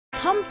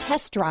Come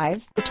test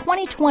drive the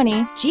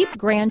 2020 Jeep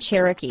Grand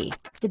Cherokee.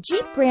 The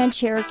Jeep Grand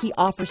Cherokee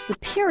offers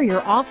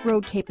superior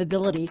off-road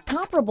capability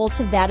comparable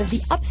to that of the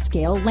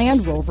upscale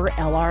Land Rover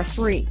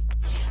LR3.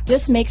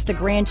 This makes the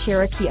Grand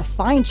Cherokee a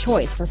fine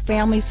choice for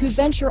families who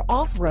venture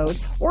off-road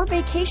or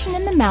vacation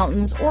in the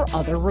mountains or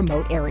other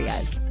remote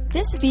areas.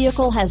 This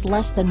vehicle has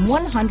less than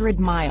 100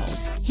 miles.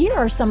 Here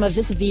are some of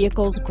this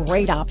vehicle's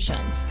great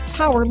options: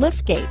 power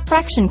liftgate,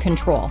 traction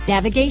control,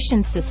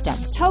 navigation system,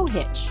 tow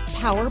hitch,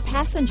 power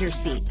passenger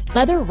seat,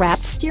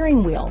 leather-wrapped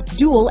steering wheel,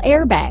 dual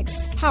airbags,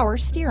 power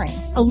steering,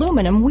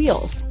 aluminum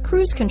wheels,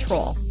 cruise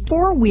control,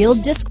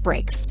 four-wheel disc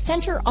brakes,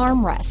 center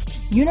armrest,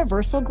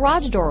 universal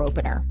garage door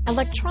opener,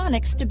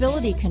 electronic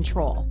stability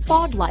control,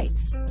 fog lights,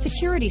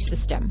 security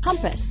system,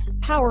 compass,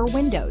 power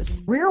windows,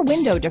 rear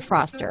window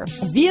defroster.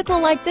 A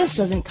vehicle like this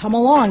doesn't come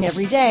along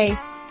every day.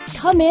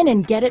 Come in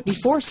and get it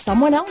before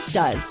someone else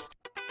does.